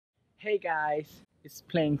Hey guys, it's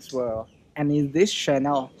Plang's World, and in this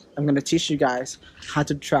channel, I'm gonna teach you guys how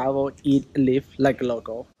to travel, eat, live like a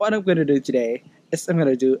local. What I'm gonna do today is I'm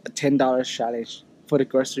gonna do a $10 challenge for the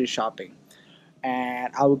grocery shopping,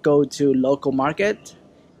 and I will go to local market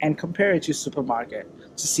and compare it to supermarket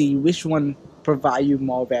to see which one provide you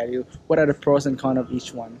more value. What are the pros and cons of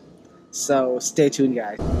each one? So stay tuned,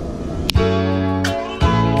 guys.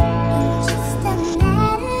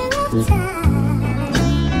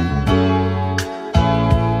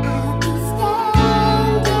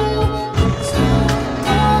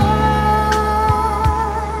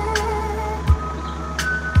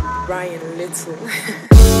 Brian Little.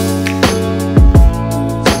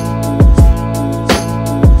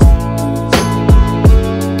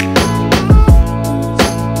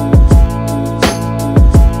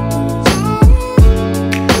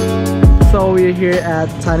 So we're here at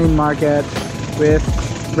Thanin market with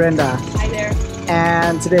Brenda. Hi there.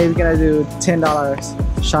 And today we're gonna do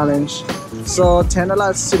 $10 challenge. So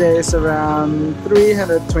 $10 today is around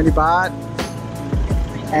 320 baht,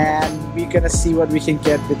 and we're gonna see what we can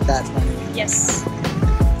get with that money. Yes.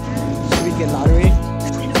 Should we get lottery?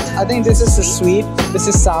 I think this is a sweet. This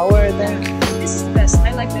is sour, I think. This is the best.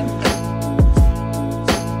 I like them.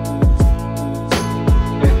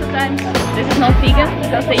 Sometimes this is not vegan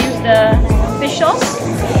because they use the fish sauce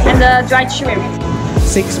and the dried shrimp.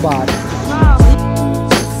 6 baht. Wow.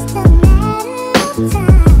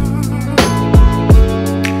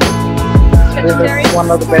 This is one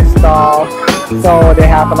of the best stalls. So they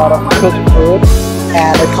have a lot of cooked food,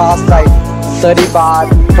 and it costs like 30 baht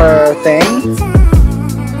per thing.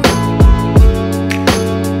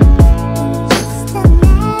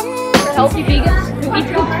 For healthy vegans who eat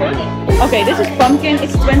cooked food. Okay, this is pumpkin.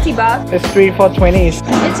 It's 20 baht. It's 3 for 20s.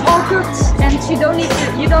 It's all cooked, and you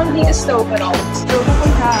don't need a stove at all. So what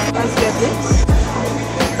we have, let's get this.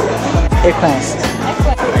 Eggplants.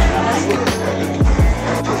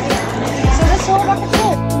 So that's all about the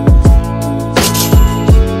food.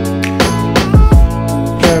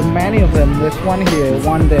 There are many of them. There's one here,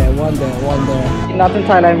 one there, one there, one there. In northern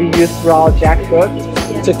Thailand, we use raw jackfruit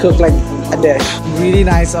to cook like a dish. Really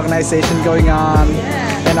nice organization going on,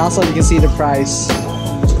 and also you can see the price.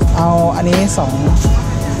 เอาอันนี้2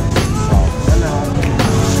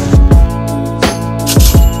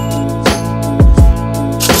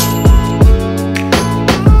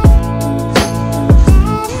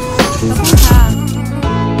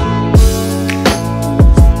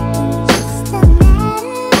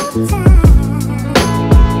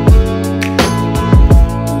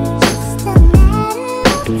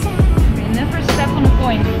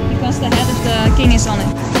 The head of the king is on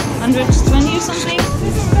it. 120 or something.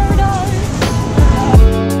 This is paradise.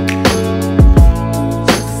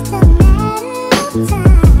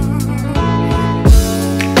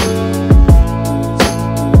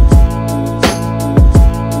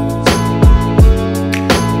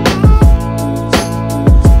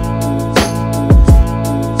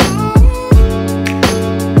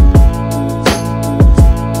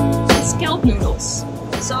 It's kelp noodles.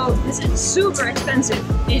 So this is super expensive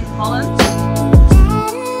in Holland.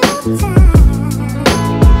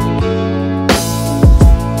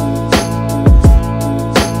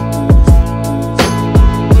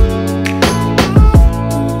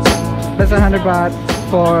 That's 100 baht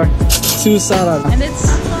for 2 salad. And it's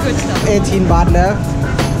good stuff. 18 baht left.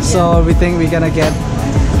 So we think we're gonna get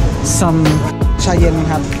some chai yen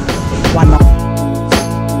ครับ one more.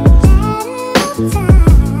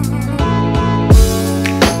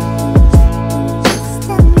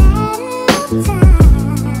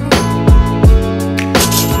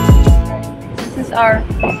 This is our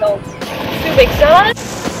result. 2 big salads.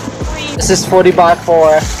 This is 40 baht for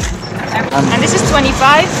And this is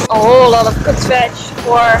 25. A whole lot of cooked veg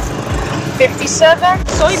for 57.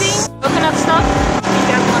 Soybean, coconut stuff. You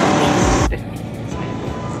get one of these.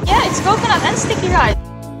 Yeah, it's coconut and sticky rice.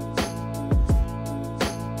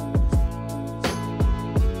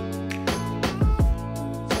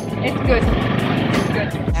 It's good. It's good.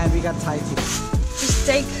 and we got Thai tea. Just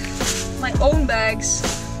take my own bags.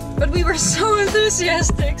 But we were so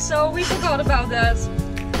enthusiastic, so we forgot about that.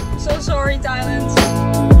 So sorry, Thailand.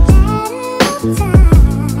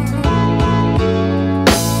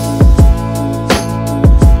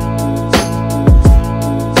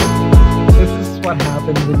 This is what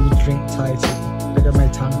happens when you drink Thai tea. Look at my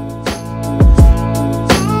tongue.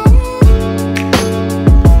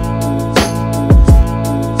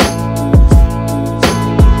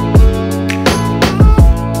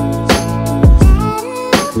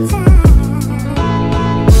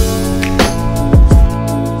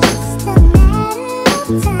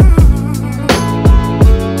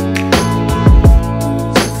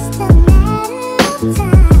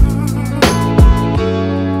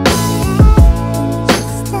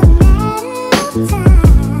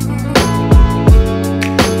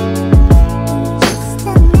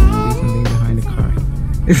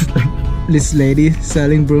 It's like this lady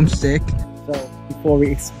selling broomstick. So before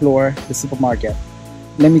we explore the supermarket,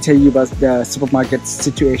 let me tell you about the supermarket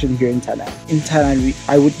situation here in Thailand. In Thailand,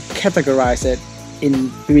 I would categorize it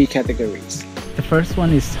in 3 categories. The first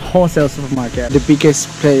one is wholesale supermarket. The biggest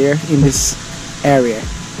player in this area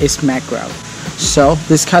is Macro. So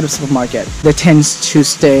this kind of supermarket, they tends to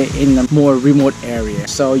stay in a more remote area.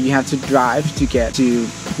 So you have to drive to get to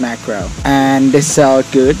Macro. And they sell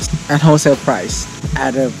goods at wholesale price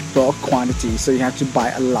at a bulk quantity. So you have to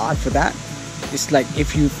buy a lot for that. It's like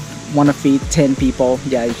if you want to feed 10 people,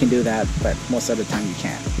 yeah, you can do that, but most of the time you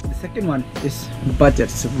can't. The second one is budget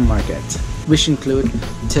supermarket, which include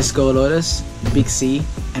Tesco Lotus, Big C,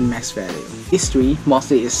 and Max Value. These 3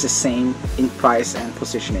 mostly is the same in price and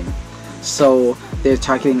positioning. So they're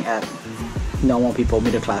targeting at normal people,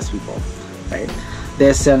 middle class people, right?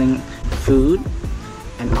 They're selling food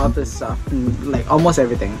and other stuff, like almost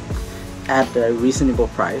everything, at a reasonable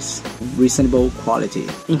price, reasonable quality,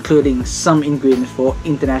 including some ingredients for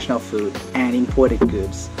international food and imported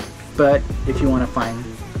goods. But if you want to find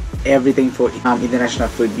everything for international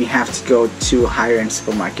food, you have to go to higher end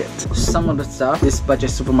supermarket. Some of the stuff, this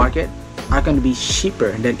budget supermarket, are going to be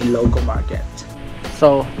cheaper than in local market.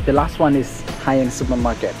 So the last one is high-end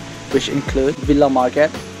supermarket, which include Villa Market,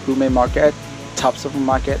 Rume Market, Top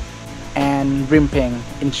Supermarket, and Rimping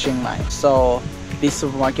in Chiang Mai. So this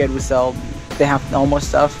supermarket we sell, they have normal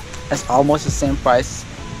stuff at almost the same price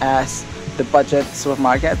as the budget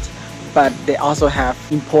supermarket, but they also have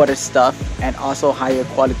imported stuff and also higher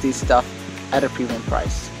quality stuff at a premium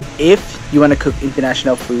price. If you want to cook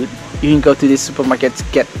international food, you can go to this supermarket to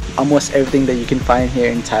get almost everything that you can find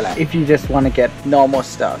here in Thailand. If you just want to get normal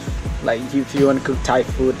stuff, like if you want to cook Thai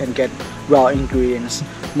food and get raw ingredients,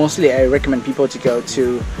 mostly I recommend people to go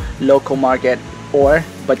to local market or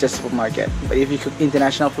budget supermarket. But if you cook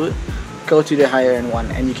international food, go to the higher end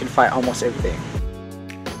one and you can find almost everything.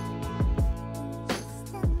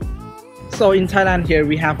 So in Thailand here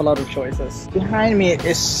we have a lot of choices. Behind me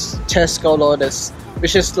is Tesco Lotus,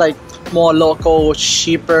 which is like more local,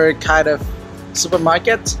 cheaper kind of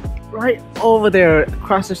supermarket. Right over there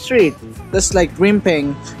across the street, there's like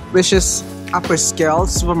Rimping, which is upper scale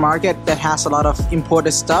supermarket that has a lot of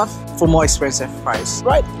imported stuff for more expensive price.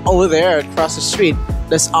 Right over there across the street,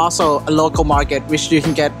 there's also a local market which you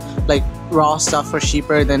can get like raw stuff for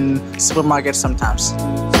cheaper than supermarkets sometimes.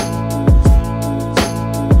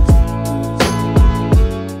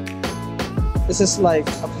 This is like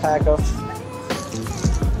a pack of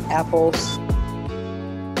apples.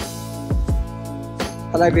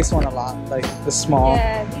 I like this one a lot, like the small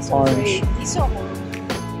these are orange. great. These are orange.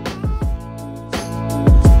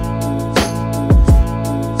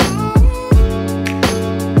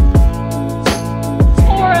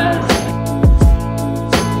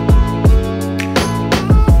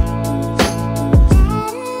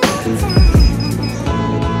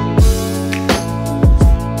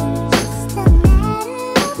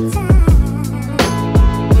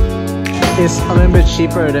 It's a little bit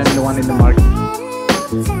cheaper than the one in the market.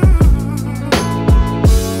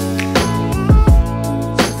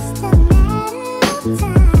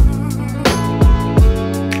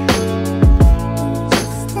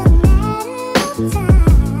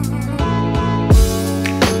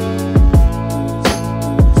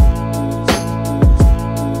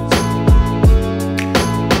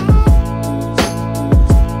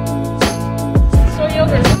 Soy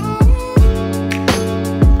yogurt.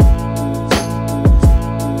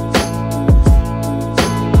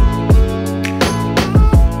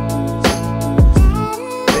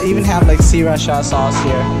 They even have like sriracha sauce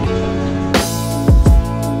here.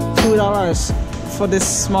 $2 for this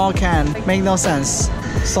small can. Make no sense.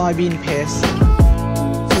 Soybean paste.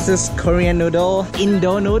 This is Korean noodle,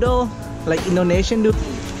 Indo noodle, like Indonesian noodle.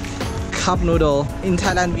 Cup noodle. In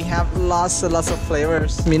Thailand we have lots and lots of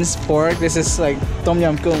flavors. Minced pork. This is like tom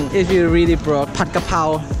yum goong. If you're really broke, pad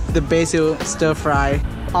kapao, the basil stir fry.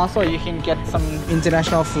 Also you can get some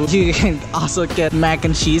international food. You can also get mac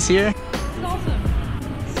and cheese here. It's awesome.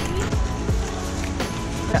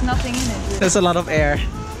 There's nothing in it. There's a lot of air.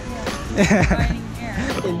 Yeah.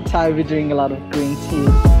 Air. In Thai we drink a lot of green tea.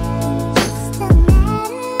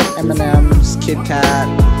 M&M's, Kit Kat.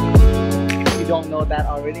 If you don't know that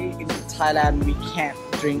already, in Thailand we can't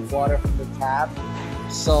drink water from the tap.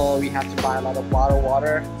 So we have to buy a lot of bottled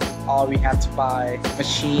water, or we have to buy a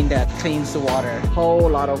machine that cleans the water. Whole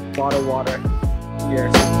lot of bottled water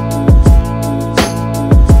here.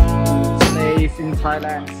 Place in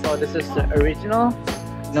Thailand. So this is the original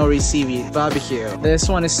nori seaweed barbecue. This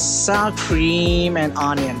one is sour cream and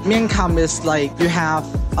onion. Miang kham is like you have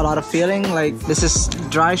a lot of filling. Like this is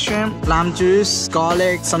dry shrimp, lamb juice,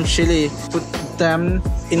 garlic, some chili. Put them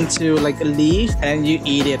into like a leaf and you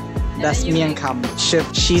eat it. That's miang kham. Chip,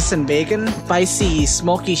 cheese and bacon, spicy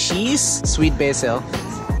smoky cheese, sweet basil.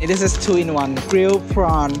 This is 2-in-1 grilled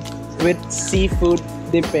prawn with seafood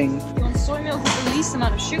dipping. You want soy milk with the least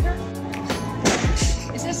amount of sugar?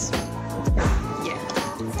 Is this? Yeah.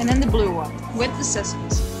 And then the blue one with the sesame.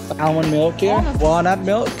 Almond milk here, walnut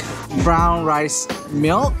milk, brown rice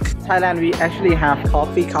milk. Thailand, we actually have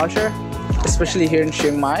coffee culture, especially here in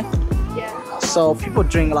Chiang Mai. Yeah. So people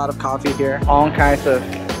drink a lot of coffee here. All kinds of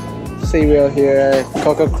cereal here,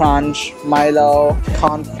 Cocoa Crunch, Milo,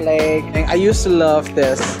 cornflake. And I used to love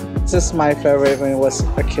this. This is my favorite when I was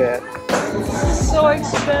a kid. So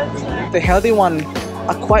expensive. The healthy one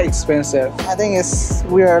are quite expensive. I think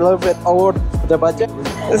we are a little bit over the budget.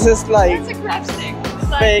 This is like It's a crab stick.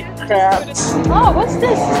 fake crab. Oh, what's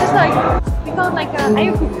this? This is like, we call it like a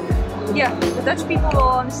ayoku. Yeah, the Dutch people will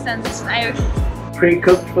understand it's an ayoku.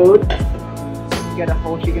 Pre-cooked food. You get a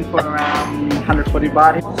whole chicken for around 140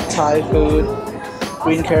 baht. Thai food,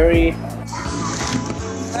 green curry.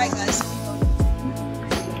 Alright guys.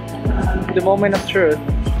 The moment of truth.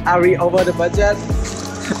 Are we over the budget?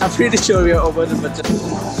 I'm pretty sure we are over the budget.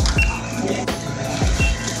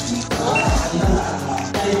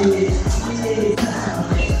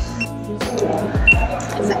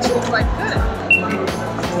 It's actually quite good.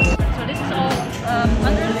 So this is all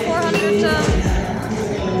under 400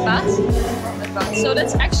 baht. So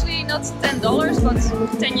that's actually not $10, but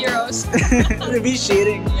 10 euros. Be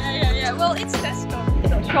cheating. Yeah. Well, it's Tesco.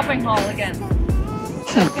 So shopping haul again.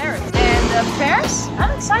 So carrots. And pears,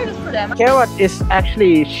 I'm excited for them. Carrot is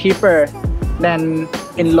actually cheaper than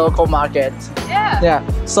in local markets. Yeah.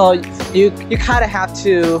 So you kind of have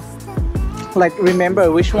to like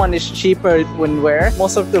remember which one is cheaper when where.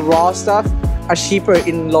 Most of the raw stuff are cheaper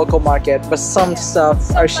in local market, but some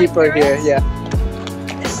stuff are cheaper here. Yeah.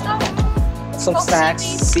 This stuff. Some called snacks,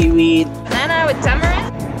 seaweed. seaweed. Banana with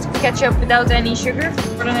tamarind. Ketchup without any sugar.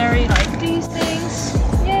 Ordinary like these things.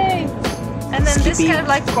 Yay! And then this Skippy. kind of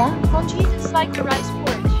like corn cheese. It's like the rice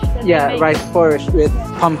porridge. that they Yeah, make. rice porridge with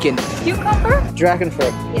pumpkin. Cucumber. Dragon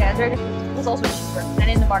fruit. Yeah, dragon fruit was also cheaper than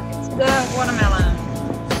in the market. The watermelon.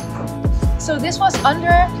 So this was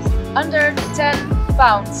under 10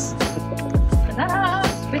 pounds. Banana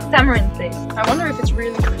with tamarind paste. I wonder if it's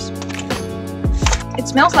really crispy. It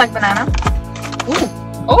smells like banana. Ooh.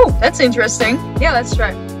 Oh, that's interesting. Yeah, let's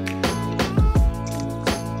try.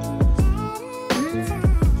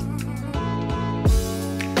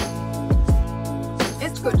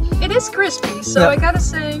 It's good. It is crispy, so Yeah. I gotta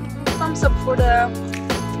say, thumbs up for the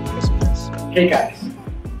crispiness. Hey guys,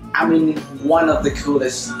 I'm in one of the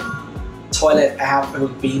coolest toilet I have ever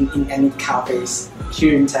been in any cafes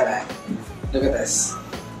here in Thailand. Look at this.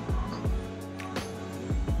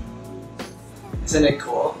 Isn't it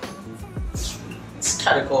cool? It's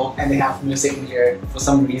kind of cool, and they have music in here for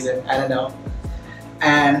some reason, I don't know.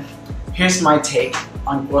 And here's my take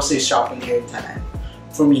on grocery shopping here in Thailand.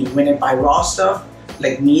 For me, when I buy raw stuff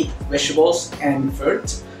like meat, vegetables, and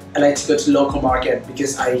fruit, I like to go to local market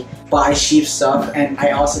because I buy cheap stuff and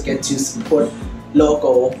I also get to support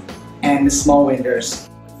local and small vendors.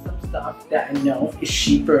 Some stuff that I know is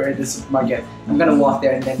cheaper in the supermarket, I'm gonna walk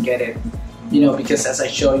there and then get it. You know, because as I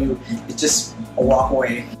show you, it's just a walk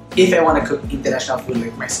away. If I want to cook international food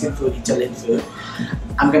like Mexican food, Italian food,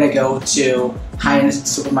 I'm gonna go to high-end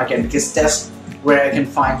supermarket because that's where I can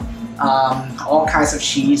find all kinds of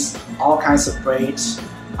cheese, all kinds of breads,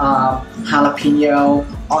 jalapeno,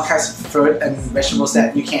 all kinds of fruit and vegetables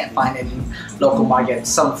that you can't find in local market.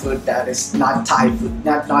 Some food that is not Thai food,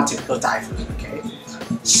 not typical Thai food, okay?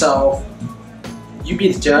 So, you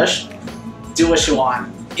be the judge, do what you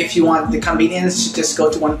want. If you want the convenience to just go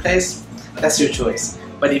to one place, that's your choice.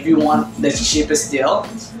 But if you want the cheapest deal,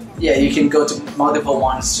 yeah, you can go to multiple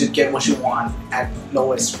ones to get what you want at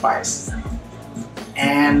lowest price.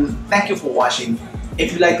 And thank you for watching.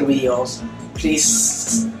 If you like the videos,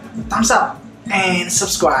 please thumbs up and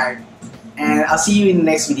subscribe. And I'll see you in the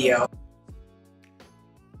next video.